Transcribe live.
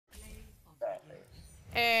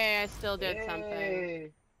Hey, I still did something.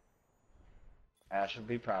 Hey. I should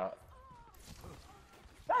be proud.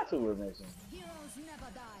 That's who we're missing. Heroes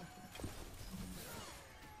never die.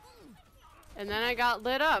 And then I got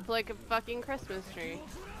lit up like a fucking Christmas tree.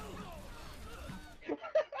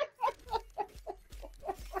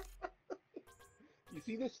 You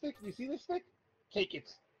see this stick? You see this stick? Take it.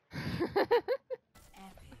 It's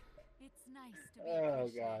nice to be Oh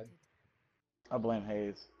god. I blame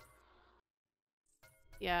Haze.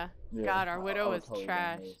 Yeah. Yeah. God, our widow is totally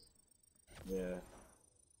trash. Yeah.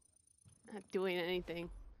 Not doing anything.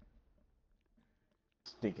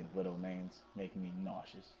 Stinking widow names making me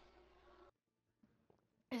nauseous.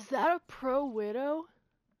 Is that a pro widow?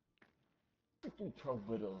 Pro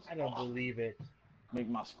widows. I don't believe it. Make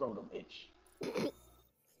my scrotum itch.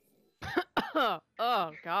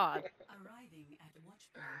 Oh God.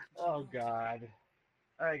 Oh god.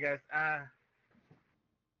 Alright guys,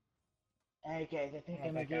 Hey guys, I think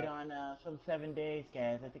I'm good on some 7 days,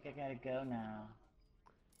 guys. I think I gotta go now.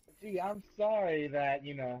 gee, I'm sorry that,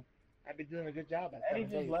 you know, I've been doing a good job at Eddie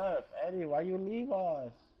 7 just days. left. Eddie, why you leave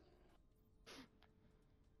us?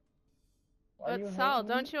 Why But you Sal, hate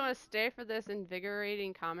don't me? you want to stay for this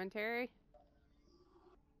invigorating commentary?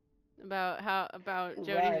 About Jody's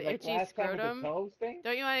Right, like itchy last time with the scrotum? toes thing?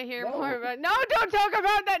 Don't you want to hear No. more about? No, don't talk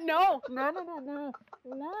about that. No, no.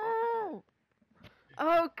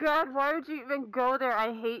 Oh God, why would you even go there?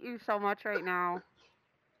 I hate you so much right now.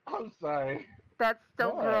 I'm sorry. That's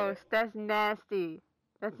so Why? gross. That's nasty.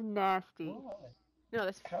 That's nasty. Why? No,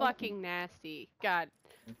 that's Help fucking nasty. God,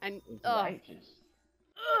 and It's ugh. righteous.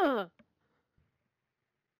 Ugh.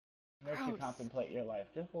 Makes you Gross. contemplate your life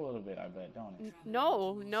just a little bit, I bet, don't it?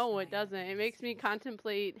 No, it doesn't. It makes me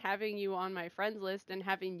contemplate having you on my friends list and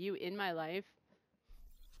having you in my life.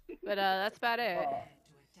 But that's about it.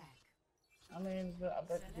 I mean, I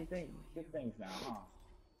bet you think good things now, huh?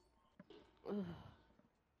 Ugh.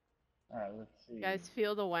 Alright, let's see. Guys,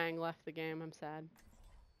 feel the Wang left the game. I'm sad.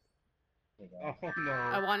 Oh no.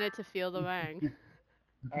 I wanted to feel the Wang.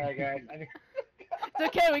 Alright guys, It's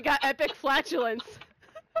okay. We got epic flatulence.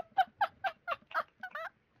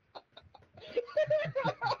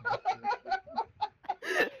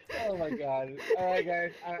 oh my god. Alright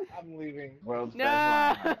guys, I'm leaving. World's No.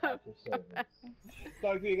 best line after service.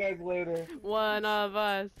 Talk to you guys later. One of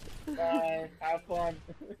us. Bye. Have fun.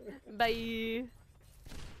 Bye.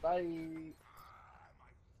 Bye.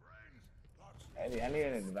 Eddie, I need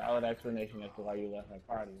a valid explanation as to why you left our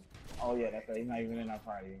party. Oh yeah, that's right. He's not even in our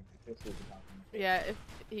party. This is the company. Yeah, if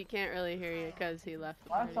he can't really hear you because he left the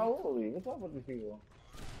Why party. so early? What's up with these people?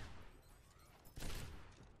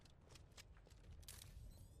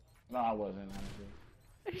 No, I wasn't, honestly.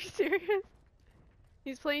 Are you serious?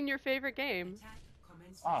 He's playing your favorite game.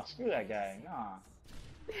 Oh, screw that guy. Nah.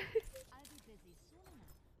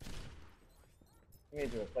 We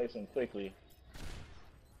need to replace him quickly.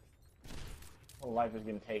 Whole life is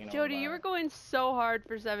getting taken over. Jody, you were going so hard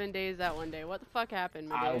for 7 days that one day. What the fuck happened,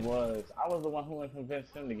 my dude? I was the one who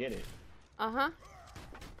convinced him to get it. Uh-huh.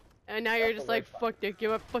 And now you're just like, fuck that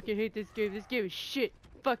game. I fucking hate this game. This game is shit.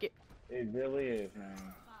 Fuck it. It really is, man.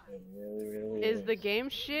 It really is. Is the game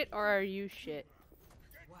shit or are you shit?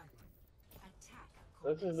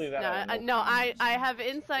 Let's just leave that. No, I have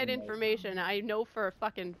inside information. I know for a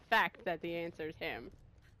fucking fact that the answer's him.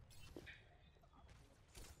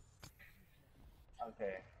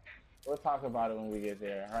 Okay. We'll talk about it when we get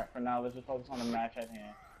there. Alright, for now, let's just focus on the match at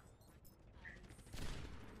hand.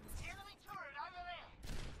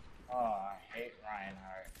 Oh, I hate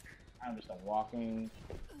Reinhardt. I'm just a walking,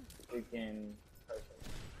 freaking person.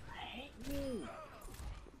 I hate you!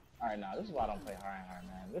 Alright, now, this is why I don't play Reinhardt,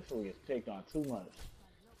 man. This fool gets picked on too much.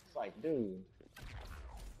 It's like, dude.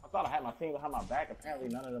 I thought I had my team behind my back. Apparently,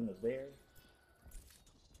 none of them was there.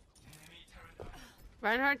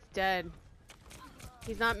 Reinhardt's dead.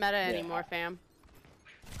 He's not meta anymore, fam.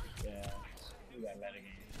 Yeah, he got meta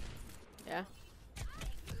game. Yeah.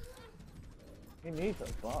 He needs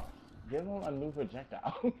a buff. Give him a new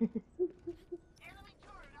projectile.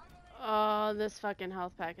 Oh, this fucking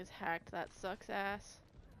health pack is hacked. That sucks ass.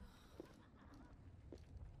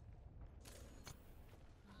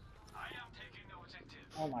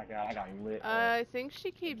 Oh my god, I got lit. I think she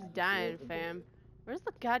keeps dying, fam. Where's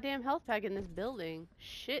the goddamn health pack in this building?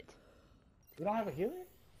 Shit. We don't have a healer?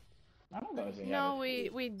 I don't know if we No,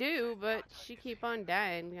 have we do, but she keep on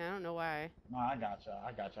dying. I don't know why. No, I got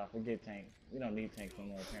y'all. Forget tank. We don't need tanks no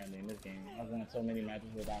more apparently in this game. I've won so many matches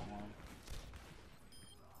without one.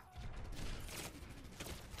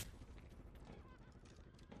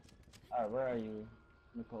 Alright, where are you,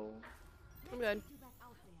 Nicole? I'm good.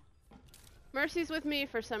 Mercy's with me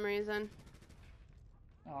for some reason.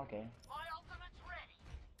 Oh, okay. My ultimate's ready.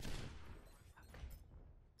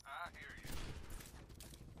 I hear you.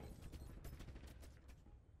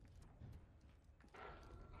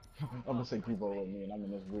 I'm gonna say people with me, and I'm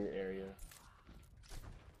in this weird area.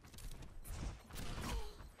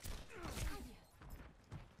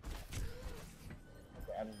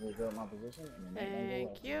 Okay, I just rebuilt my position, and then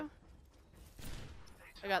Thank you.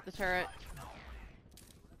 I got the turret.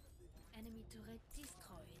 Enemy turret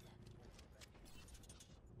destroyed.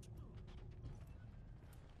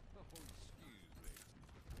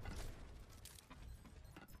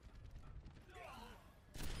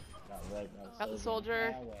 Got the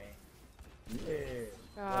soldier. Yeah.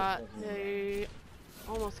 God, they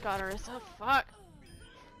almost got her. So fuck.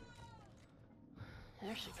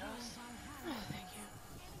 There she goes. Oh, thank you.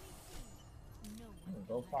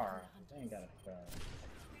 Go far. They ain't got a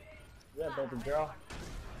yeah, baby girl.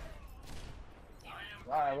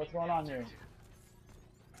 Alright, what's going on here?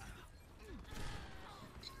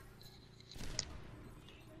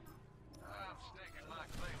 I'm staking my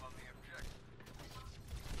claim on the objective.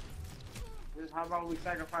 Just how about we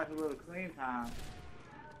sacrifice a little clean time?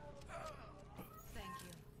 Thank you.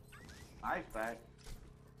 Ice bag.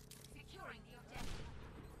 Securing the objective.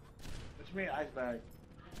 What you mean ice bag?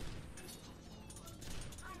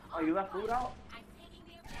 Oh, you left food out? I'm taking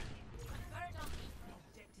the objective. Bird on me.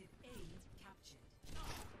 Objective aid captured.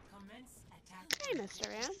 Commence attack. Hey, Mr.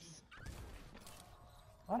 Amps.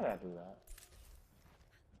 Why did I do that?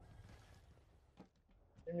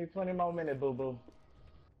 Give me 20 more minutes, boo boo.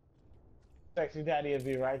 Sexy daddy will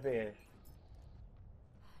be right there.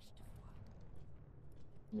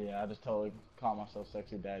 Yeah, I just totally call myself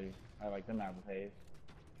sexy daddy. I like them apple haze.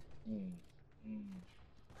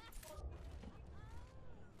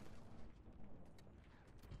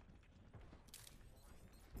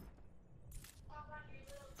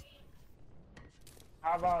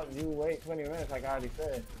 How about you wait 20 minutes like I already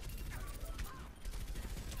said?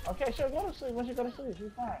 Okay, sure, go to sleep. Once you go to sleep, you're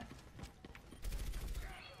fine.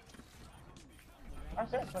 I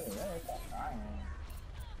said 20 minutes, that's fine.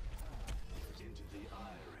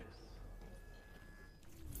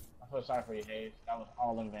 I feel sorry for you, Hayes. That was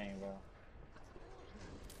all in vain, bro.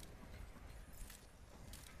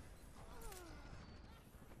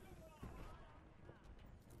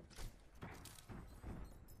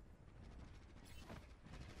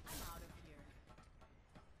 I'm out of here.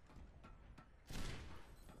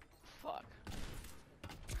 Fuck.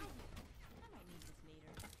 I might need this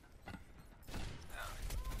later.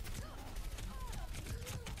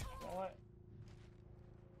 You know what?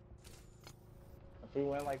 If we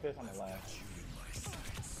win like this, I'm gonna laugh.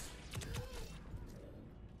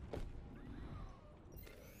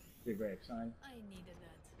 You're great, son. I needed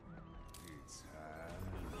that.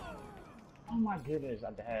 Oh my goodness,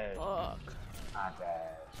 I died. Fuck. I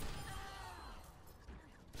died.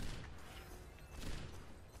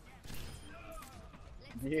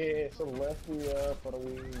 Yeah, so lefty for the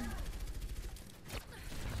win.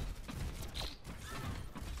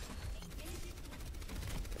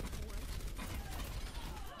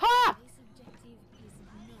 Ha! This objective is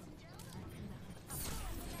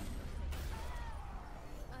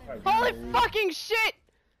Holy fucking shit!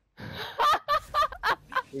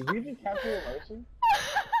 Did we just capture your mercy?